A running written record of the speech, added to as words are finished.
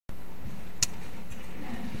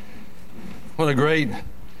What a great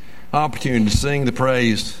opportunity to sing the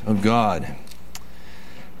praise of God.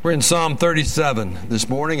 We're in Psalm 37 this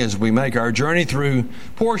morning as we make our journey through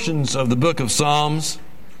portions of the book of Psalms.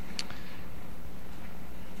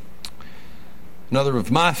 Another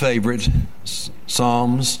of my favorite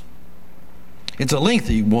Psalms. It's a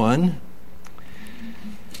lengthy one,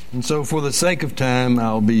 and so for the sake of time,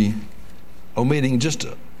 I'll be omitting just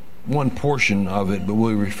one portion of it, but we'll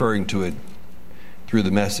be referring to it through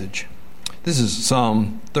the message. This is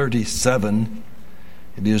Psalm 37.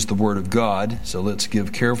 It is the Word of God, so let's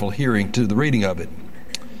give careful hearing to the reading of it.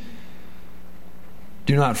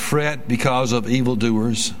 Do not fret because of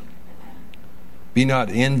evildoers. Be not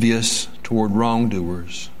envious toward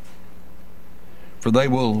wrongdoers, for they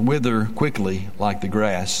will wither quickly like the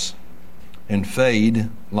grass and fade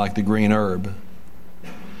like the green herb.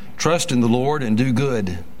 Trust in the Lord and do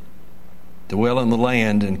good. Dwell in the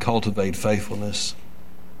land and cultivate faithfulness.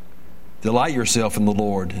 Delight yourself in the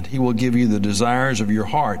Lord, and He will give you the desires of your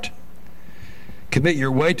heart. Commit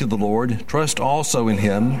your way to the Lord. Trust also in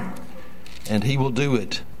Him, and He will do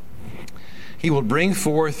it. He will bring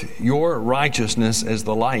forth your righteousness as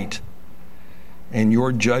the light, and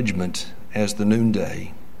your judgment as the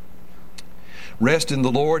noonday. Rest in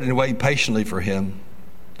the Lord and wait patiently for Him.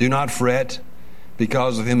 Do not fret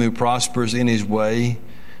because of him who prospers in his way,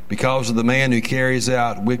 because of the man who carries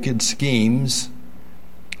out wicked schemes.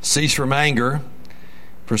 Cease from anger,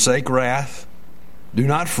 forsake wrath. Do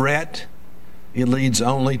not fret, it leads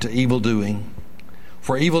only to evil doing.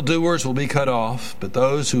 For evildoers will be cut off, but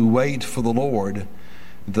those who wait for the Lord,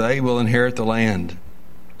 they will inherit the land.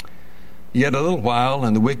 Yet a little while,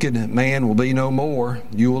 and the wicked man will be no more.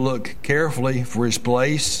 You will look carefully for his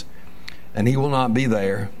place, and he will not be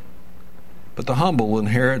there. But the humble will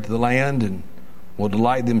inherit the land and will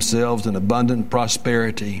delight themselves in abundant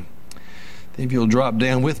prosperity. If you'll drop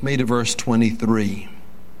down with me to verse 23.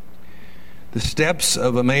 The steps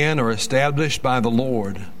of a man are established by the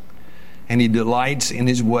Lord, and he delights in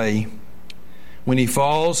his way. When he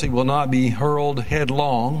falls, he will not be hurled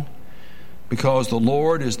headlong, because the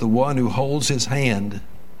Lord is the one who holds his hand.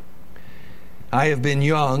 I have been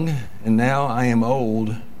young, and now I am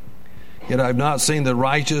old, yet I have not seen the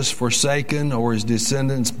righteous forsaken or his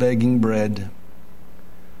descendants begging bread.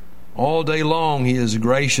 All day long he is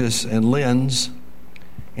gracious and lends,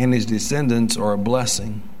 and his descendants are a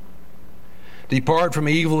blessing. Depart from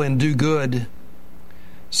evil and do good,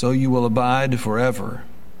 so you will abide forever.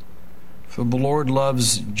 For the Lord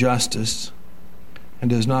loves justice and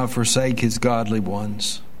does not forsake his godly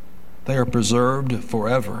ones. They are preserved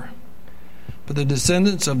forever. But the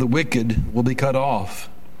descendants of the wicked will be cut off.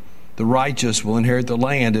 The righteous will inherit the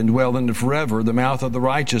land and dwell in it forever. The mouth of the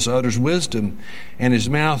righteous utters wisdom, and his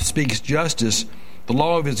mouth speaks justice. The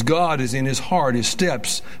law of his God is in his heart. His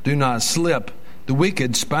steps do not slip. The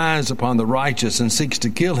wicked spies upon the righteous and seeks to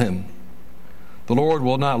kill him. The Lord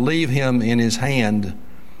will not leave him in his hand,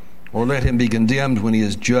 or let him be condemned when he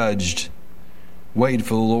is judged. Wait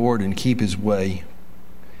for the Lord and keep his way.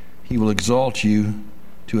 He will exalt you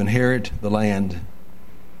to inherit the land.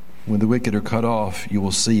 When the wicked are cut off, you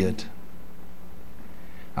will see it.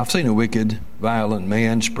 I've seen a wicked, violent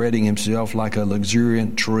man spreading himself like a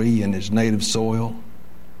luxuriant tree in his native soil.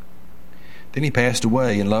 Then he passed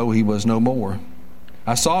away, and lo, he was no more.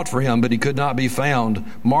 I sought for him, but he could not be found.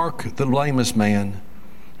 Mark the blameless man,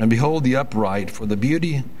 and behold the upright, for the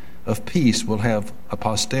beauty of peace will have a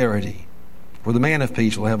posterity. For the man of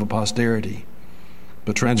peace will have a posterity.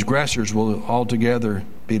 But transgressors will altogether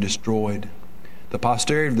be destroyed. The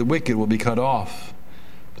posterity of the wicked will be cut off.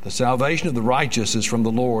 But the salvation of the righteous is from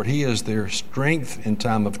the Lord. He is their strength in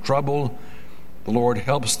time of trouble. The Lord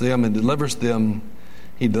helps them and delivers them.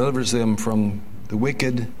 He delivers them from the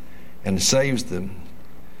wicked and saves them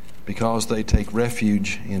because they take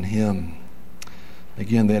refuge in Him.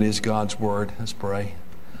 Again, that is God's Word. Let's pray.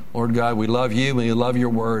 Lord God, we love You and we love Your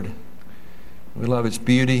Word. We love its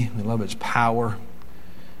beauty. We love its power.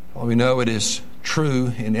 Well, we know it is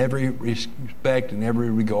true in every respect, in every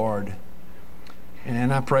regard.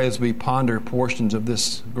 And I pray as we ponder portions of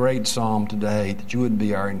this great psalm today, that You would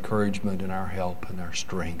be our encouragement and our help and our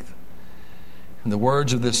strength. And the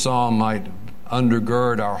words of this psalm might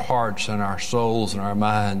undergird our hearts and our souls and our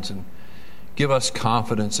minds and give us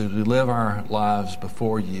confidence as we live our lives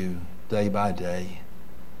before You day by day.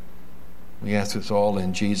 We ask this all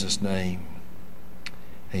in Jesus' name.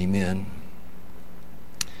 Amen.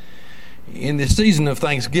 In this season of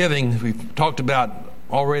Thanksgiving, we've talked about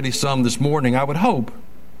already some this morning. I would hope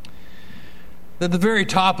that the very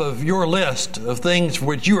top of your list of things for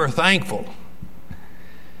which you are thankful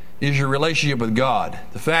is your relationship with God.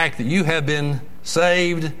 The fact that you have been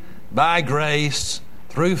saved, by grace,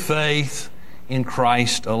 through faith in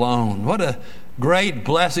Christ alone. What a great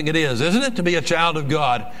blessing it is, isn't it, to be a child of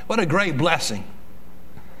God? What a great blessing.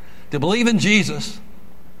 To believe in Jesus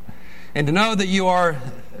and to know that you are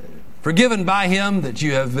forgiven by Him, that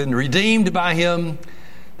you have been redeemed by Him,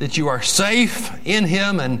 that you are safe in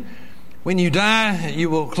Him, and when you die, you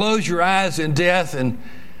will close your eyes in death and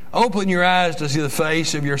open your eyes to see the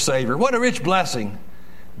face of your Savior. What a rich blessing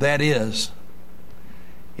that is.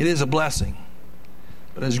 It is a blessing.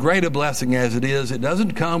 But as great a blessing as it is, it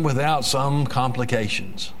doesn't come without some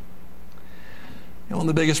complications. One of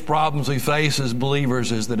the biggest problems we face as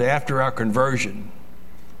believers is that after our conversion,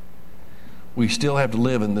 we still have to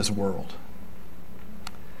live in this world.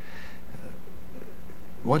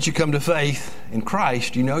 Once you come to faith in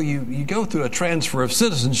Christ, you go through a transfer of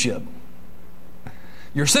citizenship.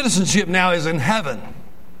 Your citizenship now is in heaven.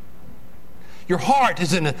 Your heart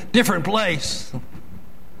is in a different place.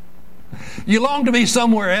 You long to be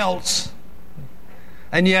somewhere else.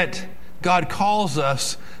 And yet, God calls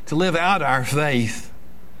us to live out our faith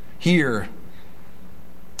here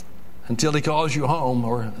until He calls you home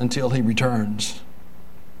or until He returns.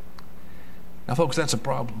 Now, folks, that's a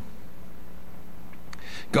problem.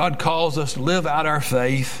 God calls us to live out our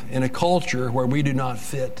faith in a culture where we do not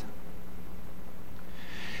fit.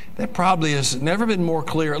 That probably has never been more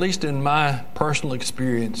clear, at least in my personal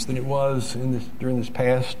experience, than it was during this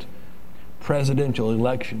past presidential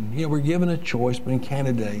election. We're given a choice between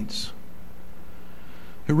candidates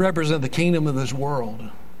who represent the kingdom of this world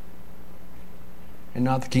and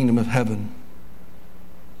not the kingdom of heaven.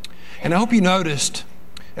 And I hope you noticed,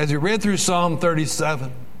 as we read through Psalm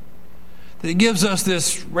 37, that it gives us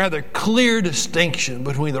this rather clear distinction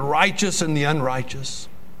between the righteous and the unrighteous,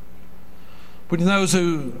 between those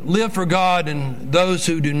who live for God and those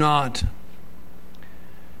who do not,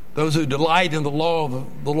 those who delight in the law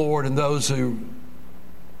of the Lord and those who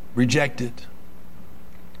reject it.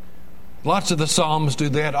 Lots of the Psalms do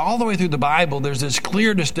that. All the way through the Bible, there's this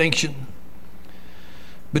clear distinction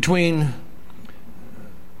between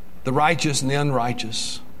the righteous and the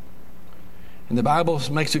unrighteous. And the Bible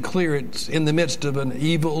makes it clear it's in the midst of an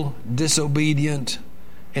evil, disobedient,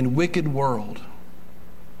 and wicked world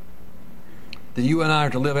that you and I are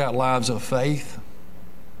to live out lives of faith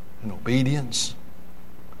and obedience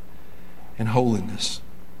and holiness.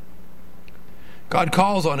 God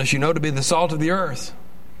calls on us, to be the salt of the earth.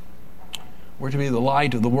 We're to be the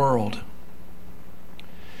light of the world.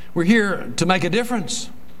 We're here to make a difference,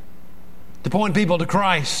 to point people to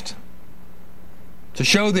Christ, to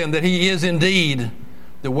show them that He is indeed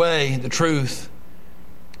the way, the truth,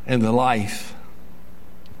 and the life.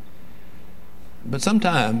 But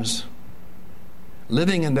sometimes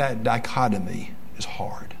living in that dichotomy is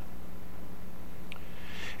hard.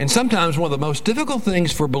 And sometimes one of the most difficult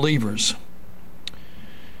things for believers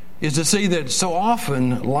is to see that so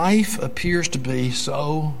often life appears to be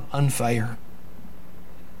so unfair.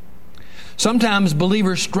 Sometimes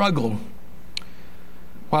believers struggle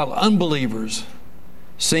while unbelievers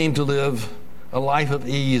seem to live a life of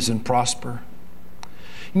ease and prosper.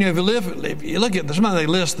 If you look at somebody, they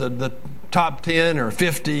list the top 10 or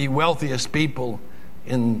 50 wealthiest people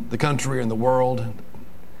in the country and the world.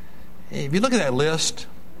 If you look at that list,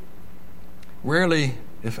 rarely,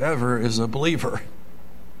 if ever, is a believer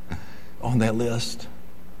on that list.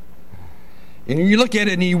 And you look at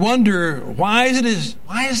it and you wonder, why is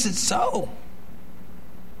it so?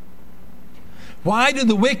 Why do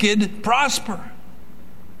the wicked prosper?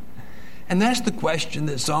 And that's the question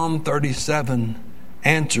that Psalm 37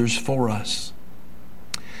 answers for us.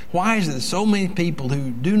 Why is it that so many people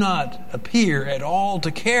who do not appear at all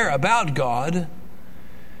to care about God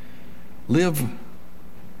live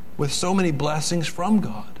with so many blessings from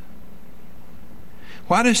God?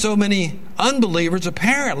 Why do so many unbelievers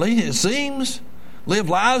apparently, it seems, live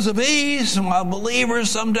lives of ease, while believers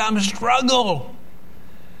sometimes struggle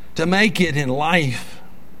to make it in life?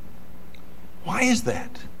 Why is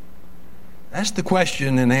that? That's the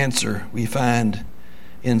question and answer we find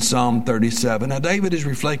in Psalm 37. Now, David is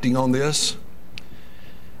reflecting on this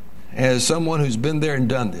as someone who's been there and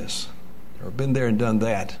done this, or been there and done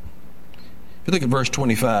that. If you look at verse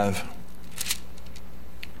 25,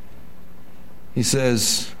 he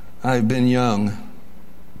says, I've been young,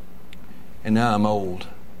 and now I'm old.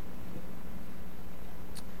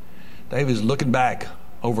 David is looking back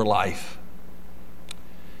over life.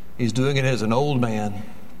 He's doing it as an old man,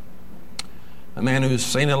 a man who's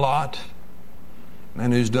seen a lot, a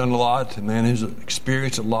man who's done a lot, a man who's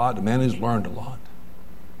experienced a lot, a man who's learned a lot.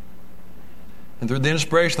 And through the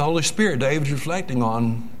inspiration of the Holy Spirit, David's reflecting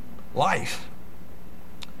on life.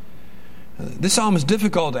 This psalm is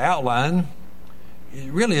difficult to outline.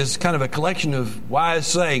 It really is kind of a collection of wise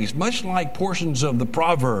sayings, much like portions of the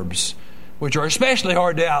Proverbs, which are especially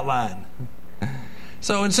hard to outline.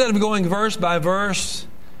 So instead of going verse by verse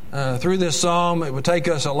through this psalm, it would take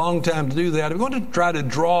us a long time to do that. I'm going to try to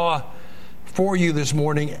draw for you this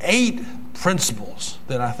morning 8 principles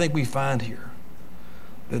that I think we find here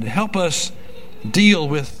that help us deal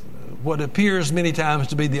with what appears many times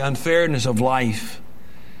to be the unfairness of life.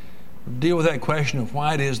 Deal with that question of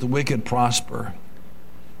why it is the wicked prosper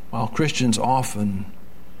while Christians often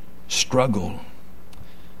struggle.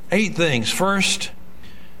 8 things. First,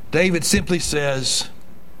 David simply says,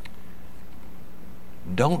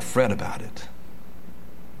 don't fret about it.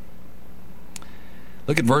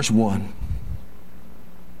 Look at verse 1.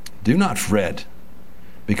 Do not fret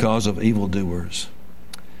because of evildoers,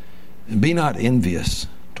 and be not envious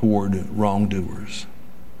toward wrongdoers.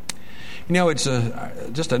 You know, it's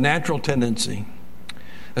just a natural tendency,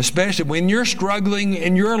 especially when you're struggling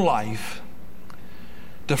in your life,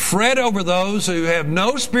 to fret over those who have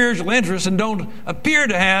no spiritual interest and don't appear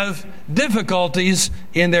to have difficulties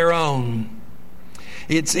in their own.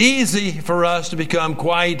 It's easy for us to become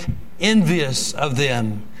quite envious of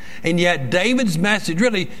them. And yet David's message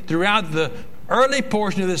really throughout the early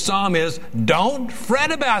portion of this psalm is, don't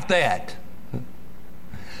fret about that.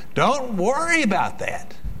 Don't worry about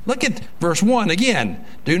that. Look at verse 1 again.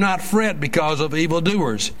 Do not fret because of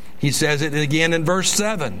evildoers. He says it again in verse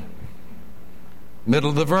 7. Middle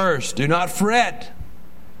of the verse. Do not fret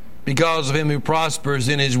because of him who prospers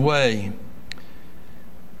in his way.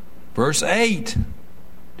 Verse 8.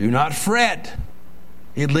 Do not fret.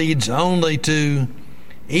 It leads only to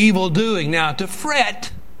evil doing. Now, to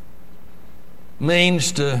fret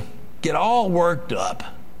means to get all worked up.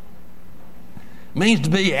 It means to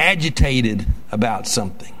be agitated about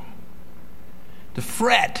something. To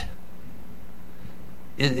fret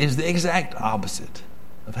is the exact opposite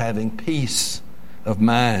of having peace of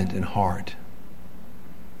mind and heart.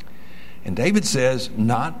 And David says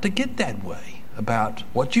not to get that way about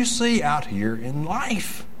what you see out here in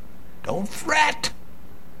life. Don't fret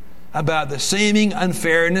about the seeming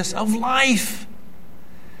unfairness of life.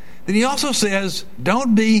 Then he also says,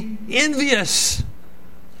 don't be envious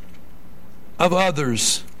of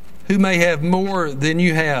others who may have more than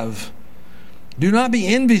you have. Do not be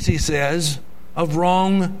envious, he says, of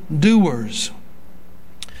wrongdoers.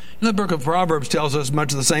 The book of Proverbs tells us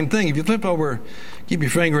much of the same thing. If you flip over, keep your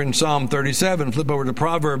finger in Psalm 37, flip over to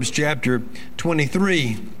Proverbs chapter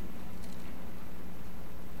 23.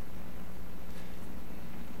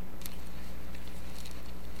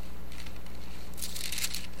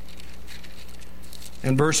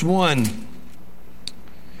 And verse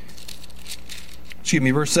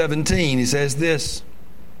 17, he says this,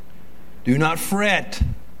 do not fret,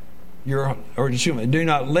 do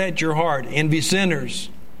not let your heart envy sinners,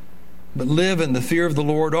 but live in the fear of the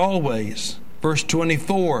Lord always. Verse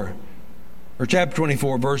 24, or chapter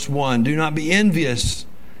 24, verse 1, do not be envious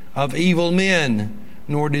of evil men,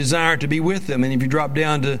 nor desire to be with them. And if you drop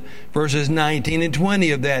down to verses 19 and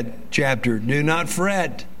 20 of that chapter, do not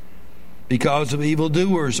fret because of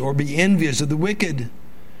evildoers, or be envious of the wicked,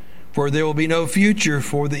 for there will be no future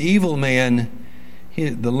for the evil man.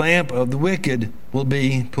 The lamp of the wicked will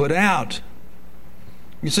be put out.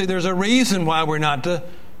 You see, there's a reason why we're not to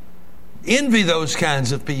envy those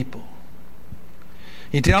kinds of people.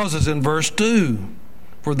 He tells us in verse 2,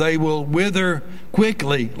 for they will wither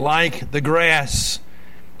quickly like the grass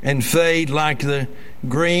and fade like the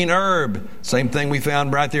green herb. Same thing we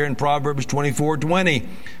found right there in Proverbs 24:20.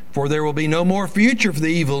 For there will be no more future for the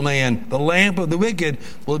evil man. The lamp of the wicked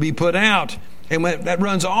will be put out. And that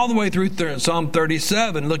runs all the way through Psalm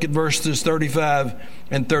 37. Look at verses 35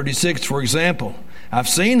 and 36, for example. I've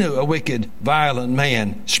seen a wicked, violent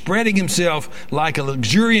man spreading himself like a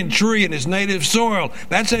luxuriant tree in his native soil.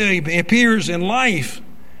 That's how he appears in life.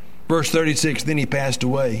 Verse 36, then he passed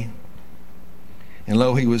away. And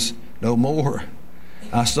lo, he was no more.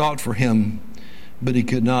 I sought for him, but he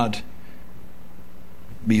could not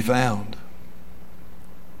be found.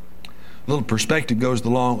 A little perspective goes a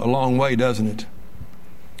long way, doesn't it?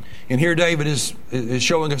 And here David is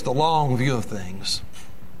showing us the long view of things.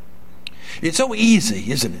 It's so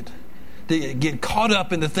easy, isn't it, to get caught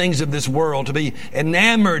up in the things of this world, to be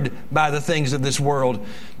enamored by the things of this world,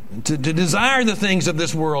 to desire the things of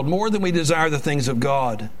this world more than we desire the things of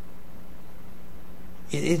God.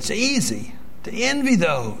 It's easy to envy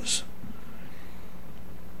those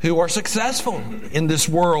who are successful in this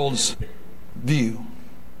world's view,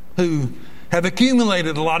 who have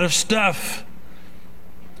accumulated a lot of stuff,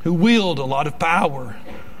 who wield a lot of power.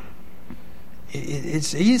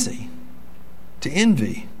 It's easy to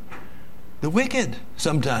envy the wicked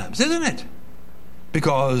sometimes, isn't it?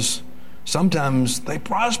 Because sometimes they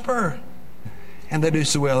prosper and they do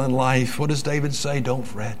so well in life. What does David say? Don't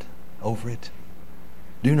fret over it.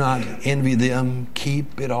 Do not envy them.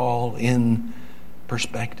 Keep it all in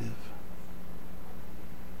perspective.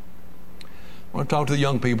 I want to talk to the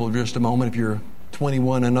young people for just a moment. If you're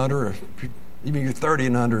 21 and under, or if even you're 30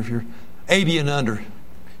 and under, if you're 80 and under,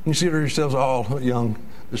 consider yourselves all young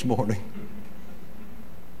this morning.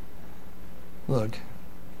 Look,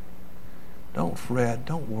 don't fret,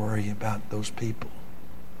 don't worry about those people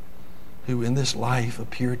who in this life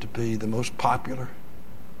appear to be the most popular,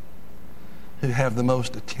 who have the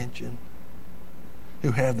most attention,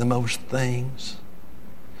 who have the most things,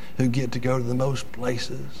 who get to go to the most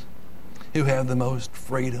places, who have the most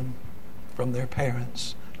freedom from their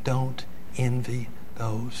parents. Don't envy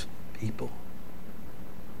those people.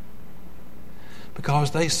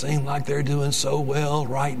 Because they seem like they're doing so well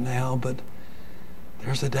right now, but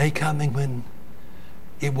there's a day coming when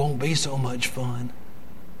it won't be so much fun.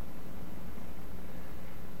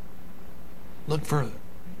 Look for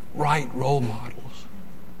right role models.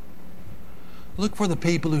 Look for the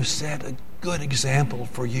people who set a good example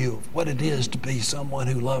for you of what it is to be someone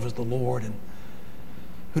who loves the Lord and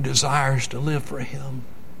who desires to live for Him.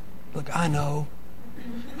 Look, I know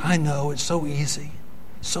it's so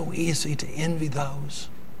easy to envy those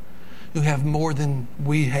who have more than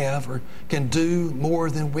we have or can do more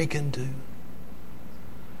than we can do.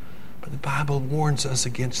 But the Bible warns us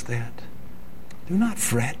against that. Do not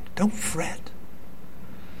fret. Don't fret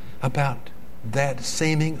about that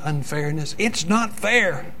seeming unfairness. It's not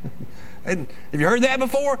fair. And have you heard that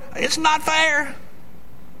before? It's not fair.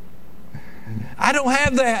 I don't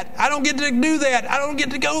have that. I don't get to do that. I don't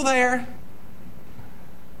get to go there.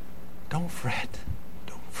 Don't fret.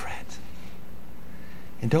 Don't fret.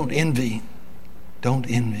 And don't envy. Don't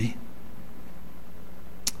envy.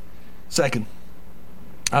 Second,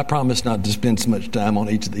 I promise not to spend so much time on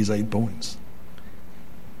each of these 8 points.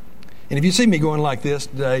 And if you see me going like this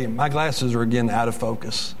today, my glasses are again out of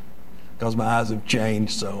focus because my eyes have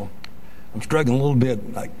changed, so I'm struggling a little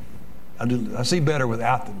bit. Like I see better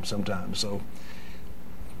without them sometimes. So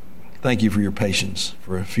thank you for your patience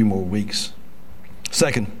for a few more weeks.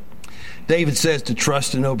 Second, David says to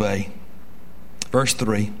trust and obey. Verse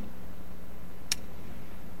 3.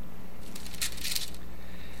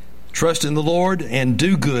 Trust in the Lord and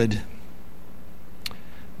do good.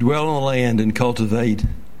 Dwell on the land and cultivate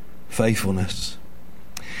faithfulness.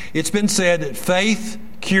 It's been said that faith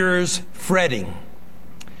cures fretting.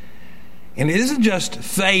 And it isn't just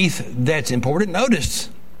faith that's important. Notice,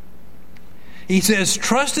 he says,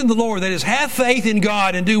 trust in the Lord. That is, have faith in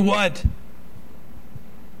God and do what?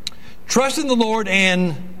 Trust in the Lord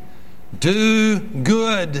and do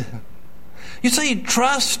good. You see,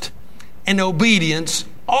 trust and obedience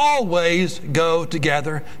always go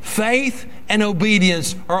together. Faith and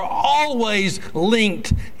obedience are always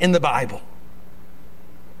linked in the Bible.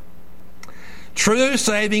 True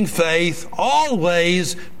saving faith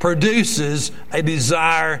always produces a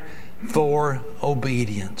desire for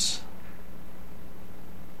obedience.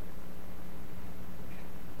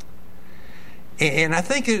 And I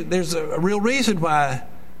think there's a real reason why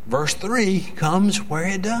verse 3 comes where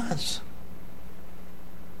it does.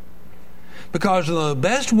 Because the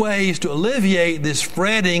best ways to alleviate this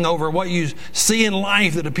fretting over what you see in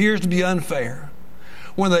life that appears to be unfair,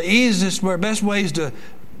 one of the easiest, best ways to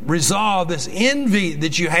resolve this envy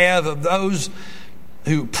that you have of those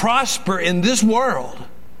who prosper in this world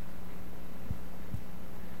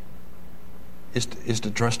is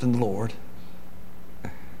to trust in the Lord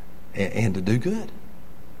and to do good.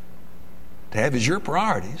 To have as your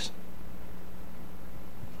priorities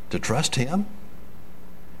to trust Him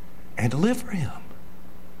and to live for Him.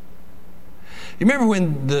 You remember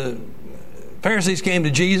when the Pharisees came to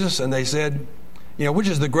Jesus and they said, which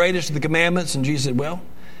is the greatest of the commandments? And Jesus said, well,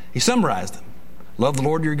 He summarized them. Love the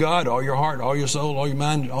Lord your God, all your heart, all your soul, all your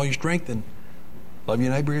mind, all your strength, and love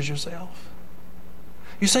your neighbor as yourself.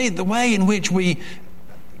 You see, the way in which we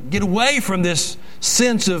get away from this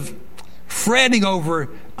sense of fretting over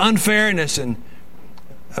unfairness and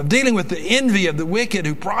of dealing with the envy of the wicked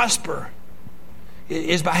who prosper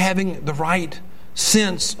is by having the right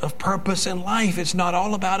sense of purpose in life. It's not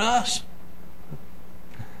all about us.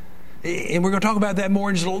 And we're going to talk about that more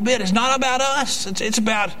in just a little bit. It's not about us. It's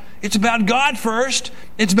about God first.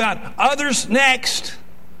 It's about others next.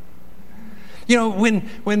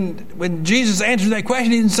 When Jesus answered that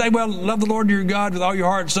question, He didn't say, well, love the Lord your God with all your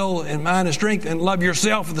heart, soul, and mind and strength, and love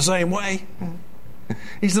yourself the same way.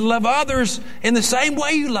 He said, love others in the same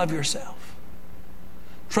way you love yourself.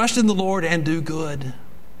 trust in the Lord and do good. You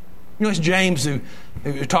know, it's James who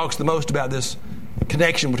talks the most about this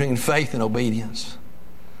connection between faith and obedience.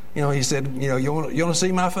 You know, he said, you want to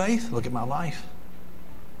see my faith? Look at my life.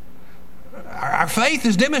 Our faith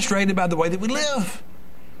is demonstrated by the way that we live,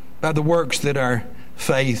 by the works that our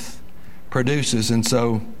faith produces. And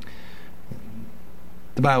so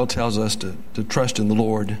the Bible tells us to trust in the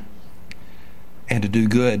Lord and to do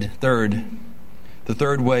good. The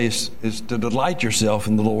third way is to delight yourself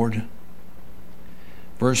in the Lord.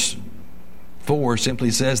 Verse 4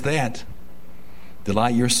 simply says that.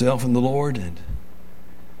 Delight yourself in the Lord. And,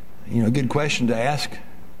 a good question to ask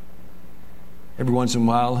every once in a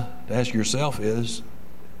while to ask yourself is,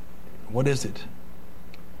 what is it?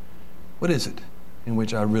 What is it in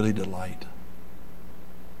which I really delight?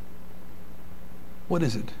 What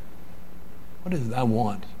is it? What is it I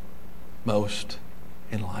want most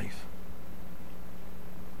in life?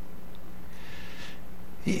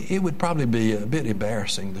 It would probably be a bit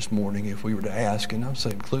embarrassing this morning if we were to ask, and I'm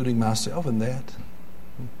saying, including myself in that,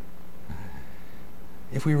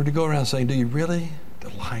 if we were to go around saying, do you really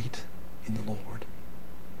delight in the Lord?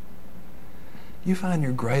 Do you find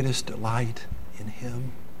your greatest delight in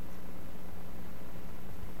Him?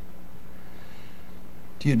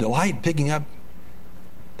 Do you delight picking up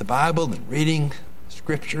the Bible and reading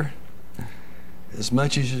Scripture as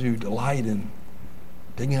much as you delight in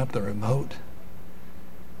picking up the remote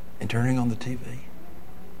and turning on the TV?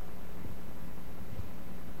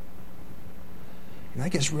 And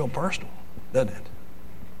that gets real personal, doesn't it?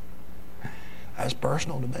 That's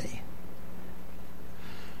personal to me.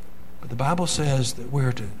 But the Bible says that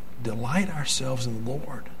we're to delight ourselves in the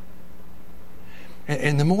Lord.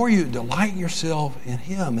 And the more you delight yourself in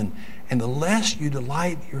Him, and the less you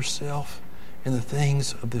delight yourself in the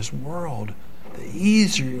things of this world, the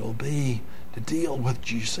easier it'll be to deal with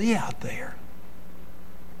what you see out there.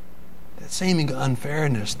 That seeming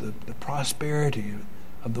unfairness, the prosperity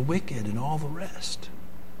of the wicked and all the rest.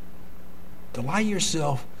 Delight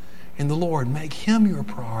yourself in the Lord. Make Him your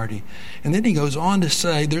priority. And then he goes on to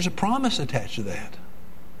say there's a promise attached to that.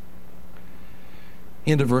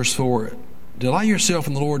 Into verse 4. Delight yourself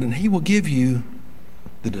in the Lord, and He will give you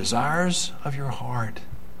the desires of your heart.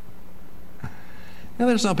 Now,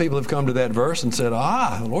 there's some people who have come to that verse and said,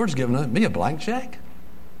 the Lord's given me a blank check.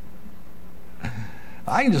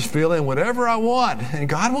 I can just fill in whatever I want, and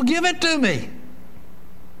God will give it to me.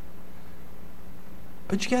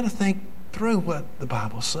 But you got to think through what the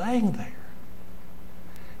Bible's saying there.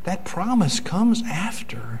 That promise comes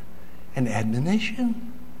after an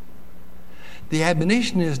admonition. The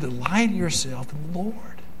admonition is delight yourself in the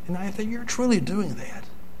Lord. And I think you're truly doing that.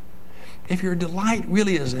 If your delight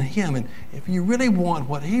really is in Him, and if you really want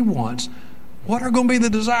what He wants, what are going to be the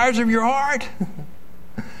desires of your heart?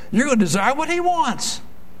 You're going to desire what He wants.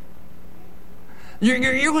 You're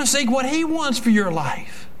going to seek what He wants for your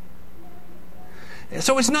life.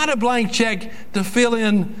 So it's not a blank check to fill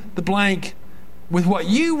in the blank with what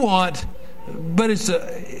you want, but it's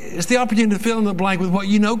the opportunity to fill in the blank with what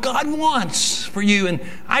you know God wants for you. And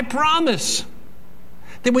I promise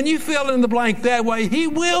that when you fill in the blank that way, He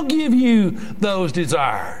will give you those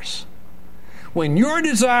desires. When your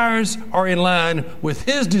desires are in line with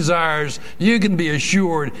His desires, you can be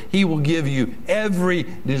assured He will give you every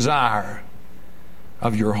desire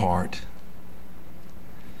of your heart.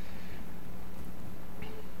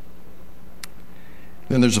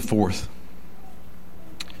 Then there's a fourth.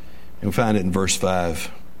 You'll find it in verse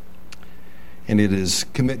 5. And it is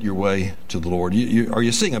commit your way to the Lord. Are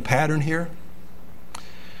you seeing a pattern here?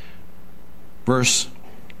 Verse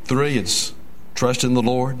 3, it's trust in the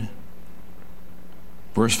Lord.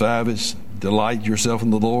 Verse 5, it's delight yourself in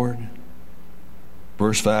the Lord.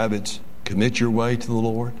 Verse 5, it's commit your way to the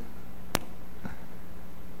Lord.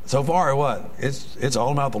 So far, what? It's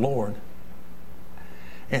all about the Lord.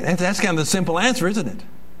 And that's kind of the simple answer, isn't it?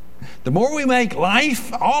 The more we make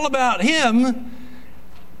life all about Him,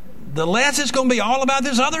 the less it's going to be all about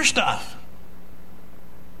this other stuff.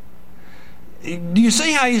 Do you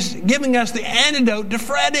see how He's giving us the antidote to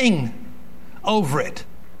fretting over it?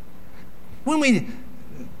 When we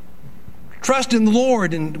trust in the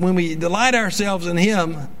Lord and when we delight ourselves in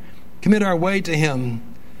Him, commit our way to Him,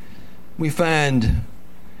 we find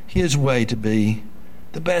His way to be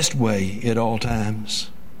the best way at all times.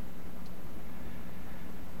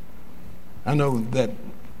 I know that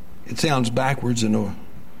it sounds backwards in a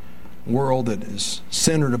world that is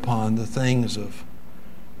centered upon the things of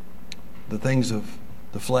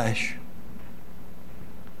the flesh.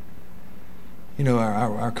 You know,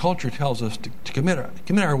 our culture tells us to commit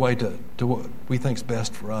our way to what we think is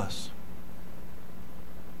best for us.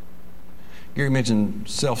 Gary mentioned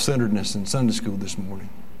self-centeredness in Sunday school this morning.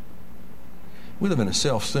 We live in a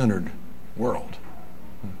self-centered world.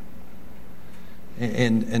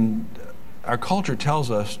 And our culture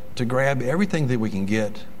tells us to grab everything that we can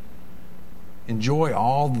get, enjoy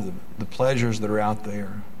all the pleasures that are out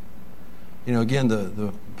there. You know, again,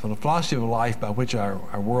 the philosophy of life by which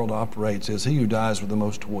our world operates is he who dies with the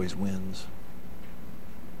most toys wins.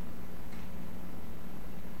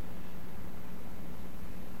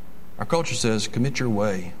 Our culture says commit your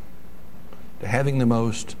way to having the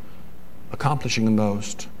most, accomplishing the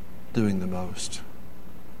most, doing the most.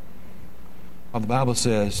 While the Bible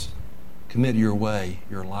says commit your way,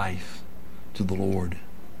 your life to the Lord.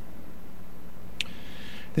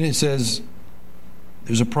 Then it says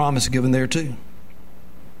there's a promise given there too.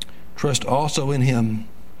 Trust also in Him,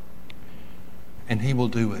 and He will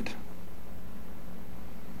do it.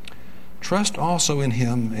 Trust also in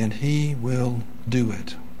Him, and He will do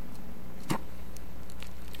it.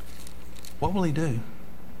 What will He do?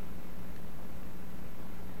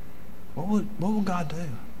 What will God do?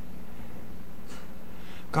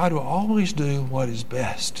 God will always do what is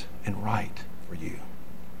best and right for you.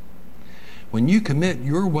 When you commit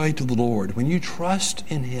your way to the Lord, when you trust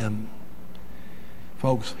in Him,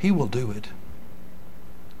 folks, He will do it.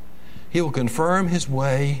 He will confirm His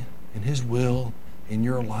way and His will in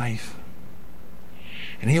your life.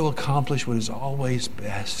 And He will accomplish what is always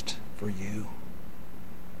best for you.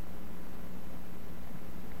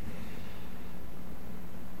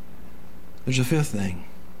 There's a fifth thing,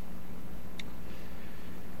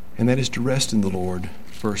 and that is to rest in the Lord.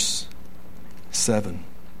 Verse 7.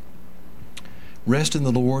 Rest in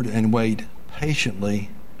the Lord and wait patiently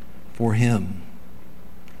for Him.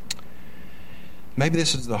 Maybe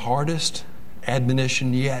this is the hardest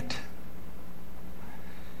admonition yet.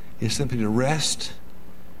 It's simply to rest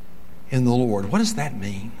in the Lord. What does that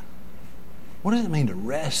mean? What does it mean to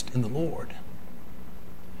rest in the Lord?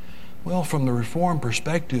 Well, from the Reformed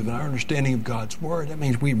perspective and our understanding of God's Word, that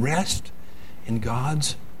means we rest in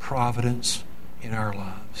God's providence in our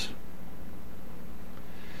lives.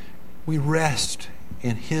 We rest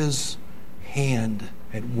in His hand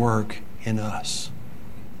at work in us.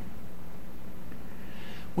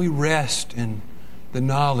 We rest in the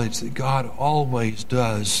knowledge that God always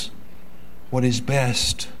does what is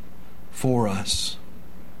best for us.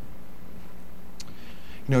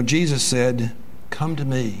 You know, Jesus said, "Come to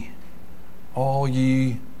me, all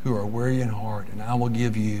ye who are weary in heart, and I will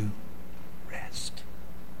give you rest."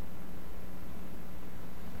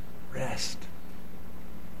 Rest.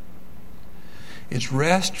 It's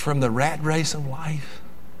rest from the rat race of life.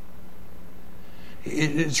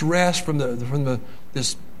 It's rest from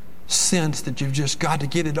this sense that you've just got to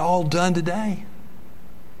get it all done today.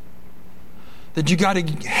 That you got to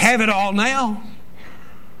have it all now.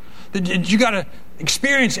 That you got to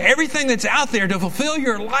experience everything that's out there to fulfill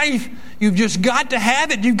your life. You've just got to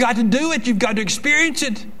have it. You've got to do it. You've got to experience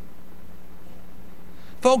it.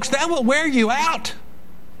 Folks, that will wear you out.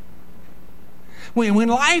 When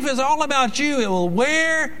life is all about you, it will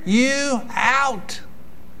wear you out.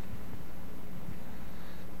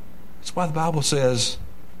 That's why the Bible says,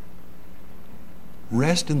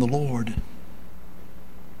 rest in the Lord.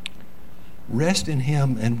 Rest in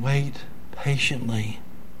Him and wait patiently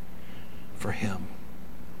for Him.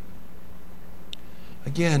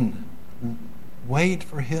 Again, wait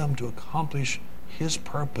for Him to accomplish His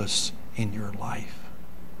purpose in your life.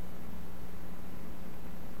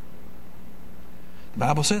 The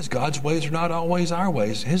Bible says God's ways are not always our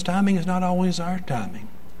ways. His timing is not always our timing.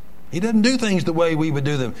 He doesn't do things the way we would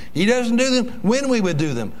do them. He doesn't do them when we would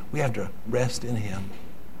do them. We have to rest in Him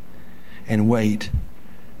and wait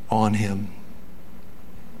on Him.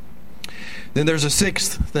 Then there's a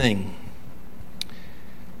sixth thing.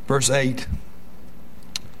 Verse 8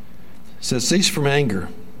 says, cease from anger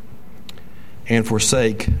and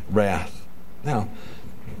forsake wrath. Now,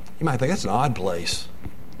 you might think that's an odd place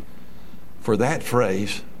for that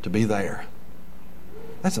phrase to be there.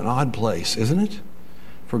 That's an odd place, isn't it?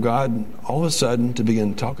 For God all of a sudden to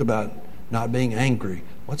begin to talk about not being angry.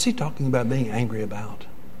 What's He talking about being angry about?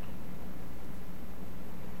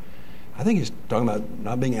 I think He's talking about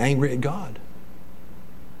not being angry at God.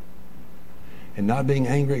 And not being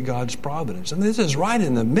angry at God's providence. And this is right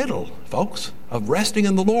in the middle, folks, of resting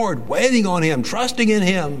in the Lord, waiting on Him, trusting in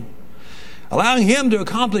Him, allowing Him to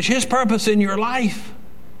accomplish His purpose in your life.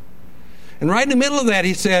 And right in the middle of that,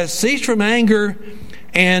 He says, cease from anger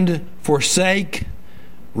and forsake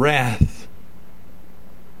wrath.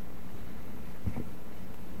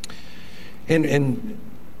 And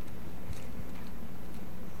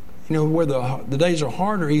you know, where the days are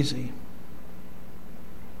hard or easy,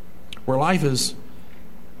 where life is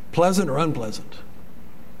pleasant or unpleasant,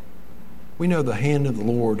 we know the hand of the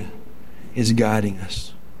Lord is guiding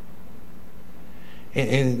us.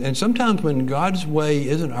 And sometimes when God's way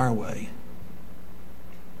isn't our way,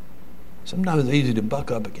 sometimes it's easy to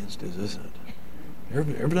buck up against it, isn't it?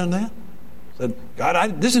 Ever done that? Said,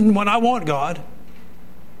 God, this isn't what I want, God.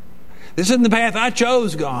 This isn't the path I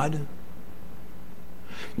chose, God.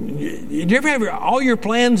 Did you ever have all your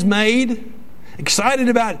plans made? Excited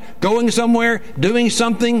about going somewhere, doing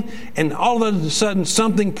something, and all of a sudden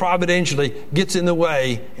something providentially gets in the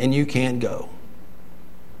way and you can't go.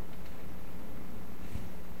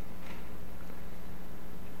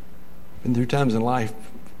 Been through times in life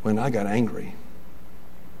when I got angry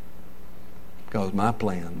because my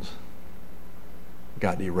plans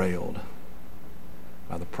got derailed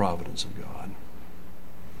by the providence of God.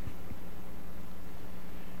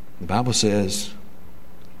 The Bible says,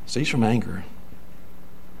 cease from anger.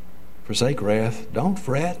 Forsake wrath. Don't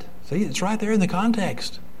fret. See, it's right there in the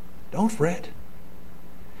context. Don't fret.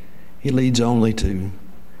 It leads only to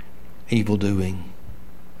evil doing.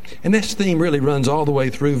 And this theme really runs all the way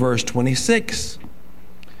through verse 26.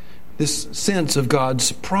 This sense of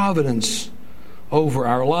God's providence over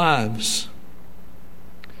our lives.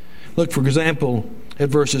 Look, for example, at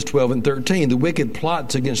verses 12 and 13. The wicked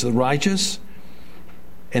plots against the righteous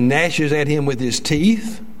and gnashes at him with his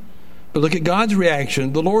teeth. But look at God's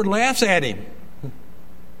reaction. The Lord laughs at him.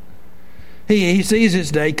 He sees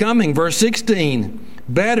his day coming. Verse 16.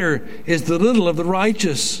 Better is the little of the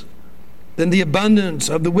righteous than the abundance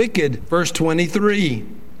of the wicked. Verse 23.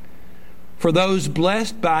 For those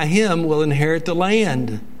blessed by him will inherit the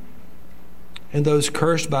land, and those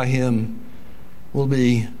cursed by him will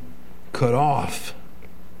be cut off.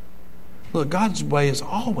 Look, God's way is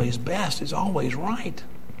always best. It's always right.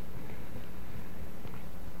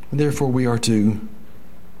 And therefore, we are to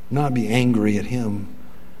not be angry at him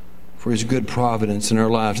for his good providence in our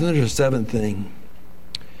lives. And there's a seventh thing,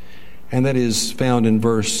 and that is found in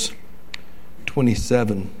verse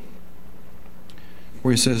 27,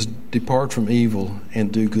 where he says, depart from evil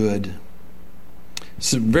and do good.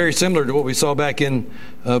 It's very similar to what we saw back in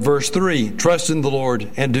verse 3. Trust in the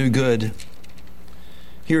Lord and do good.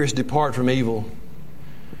 Here is depart from evil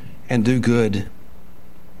and do good.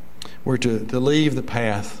 We're to leave the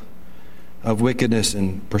path of wickedness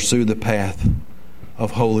and pursue the path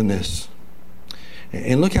of holiness.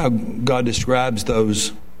 And look how God describes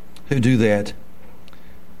those who do that.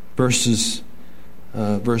 Verse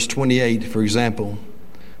 28, for example.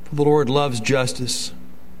 For the Lord loves justice,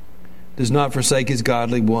 does not forsake his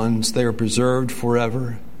godly ones. They are preserved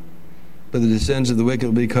forever, but the descendants of the wicked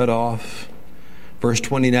will be cut off. Verse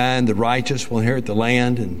 29, the righteous will inherit the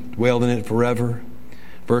land and dwell in it forever.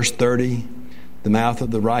 Verse 30, the mouth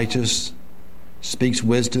of the righteous speaks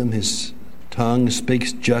wisdom, his tongue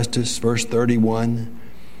speaks justice. Verse 31,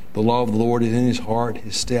 the law of the Lord is in his heart,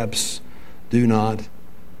 his steps do not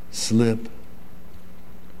slip.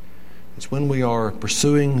 It's when we are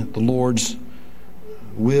pursuing the Lord's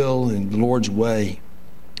will and the Lord's way,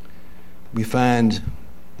 we find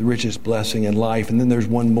the richest blessing in life. And then there's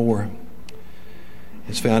one more.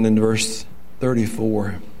 It's found in verse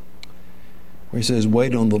 34, where he says,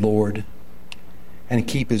 wait on the Lord and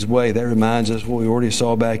keep his way. That reminds us what we already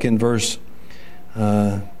saw back in verse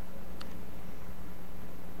 5.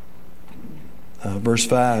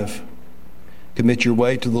 Commit your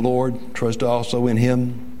way to the Lord, trust also in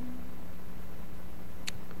him.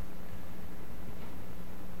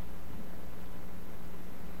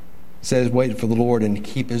 It says wait for the Lord and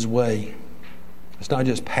keep his way. It's not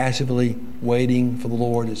just passively waiting for the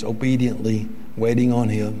Lord, it's obediently waiting on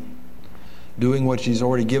him, doing what he's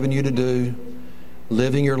already given you to do,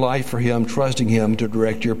 living your life for him, trusting him to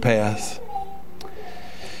direct your path.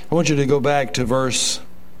 I want you to go back to verse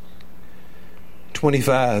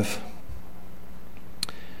 25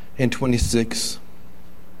 and 26,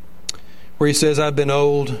 where he says, I've been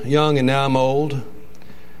young and now I'm old,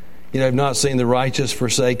 yet I've not seen the righteous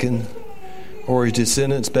forsaken, or his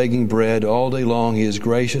descendants begging bread. All day long he is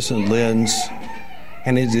gracious and lends,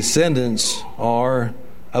 and his descendants are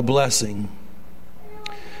a blessing.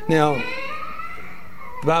 Now,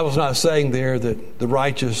 the Bible's not saying there that the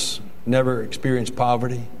righteous never experience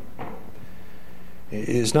poverty.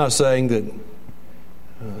 It's not saying that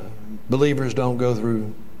believers don't go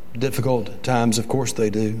through difficult times. Of course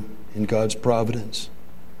they do, in God's providence.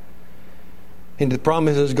 And the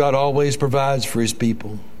promise is God always provides for his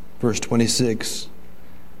people. Verse 26,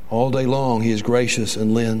 all day long he is gracious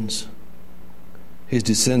and lends. His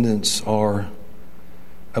descendants are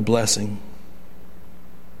a blessing.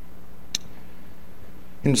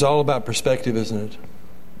 And it's all about perspective, isn't it?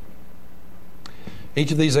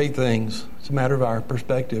 Each of these 8 things, it's a matter of our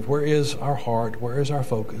perspective. Where is our heart? Where is our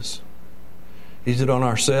focus? Is it on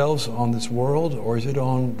ourselves, on this world, or is it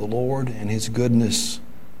on the Lord and His goodness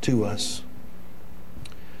to us?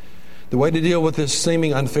 The way to deal with this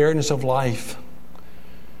seeming unfairness of life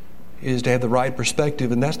is to have the right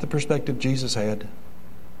perspective, and that's the perspective Jesus had.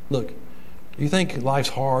 Look, you think life's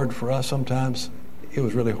hard for us sometimes? It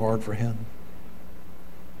was really hard for Him.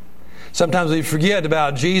 Sometimes we forget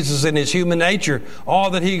about Jesus and His human nature, all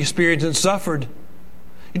that He experienced and suffered.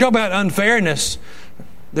 You talk about unfairness.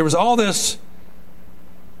 There was all this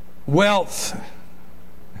wealth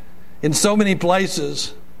in so many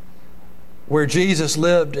places where Jesus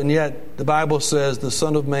lived, and yet the Bible says the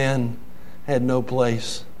Son of Man had no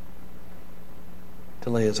place to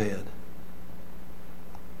lay His head.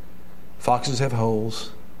 Foxes have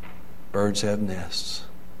holes, birds have nests.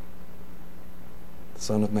 The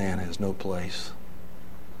Son of Man has no place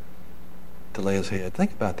to lay His head.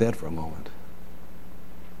 Think about that for a moment.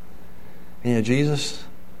 And yet Jesus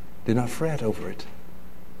did not fret over it.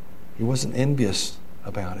 He wasn't envious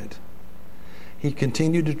about it. He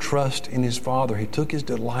continued to trust in His Father. He took His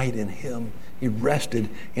delight in Him. He rested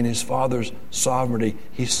in His Father's sovereignty.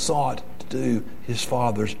 He sought to do His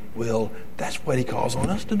Father's will. That's what He calls on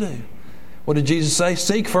us to do. What did Jesus say?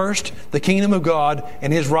 Seek first the kingdom of God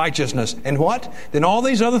and His righteousness. And what? Then all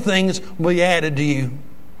these other things will be added to you.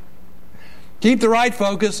 Keep the right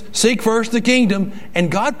focus. Seek first the kingdom. And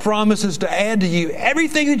God promises to add to you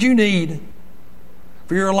everything that you need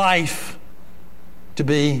for your life to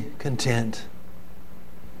be content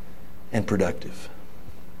and productive.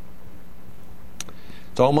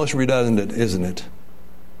 It's almost redundant, isn't it?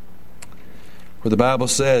 Where the Bible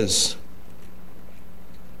says,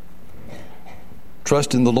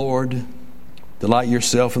 trust in the Lord, delight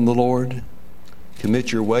yourself in the Lord,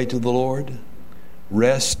 commit your way to the Lord,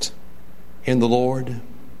 rest in the Lord,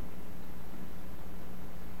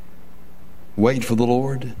 wait for the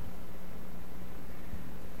Lord.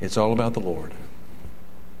 It's all about the Lord.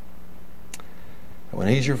 And when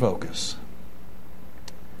He's your focus,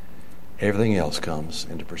 everything else comes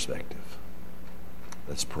into perspective.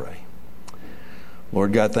 Let's pray.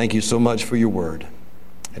 Lord God, thank you so much for your word.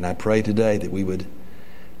 And I pray today that we would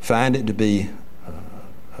find it to be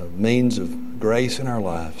a means of grace in our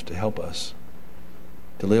lives to help us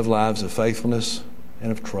to live lives of faithfulness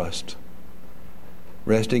and of trust,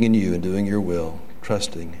 resting in you and doing your will,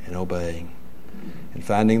 trusting and obeying, and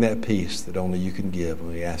finding that peace that only you can give. And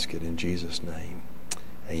we ask it in Jesus' name.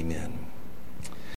 Amen.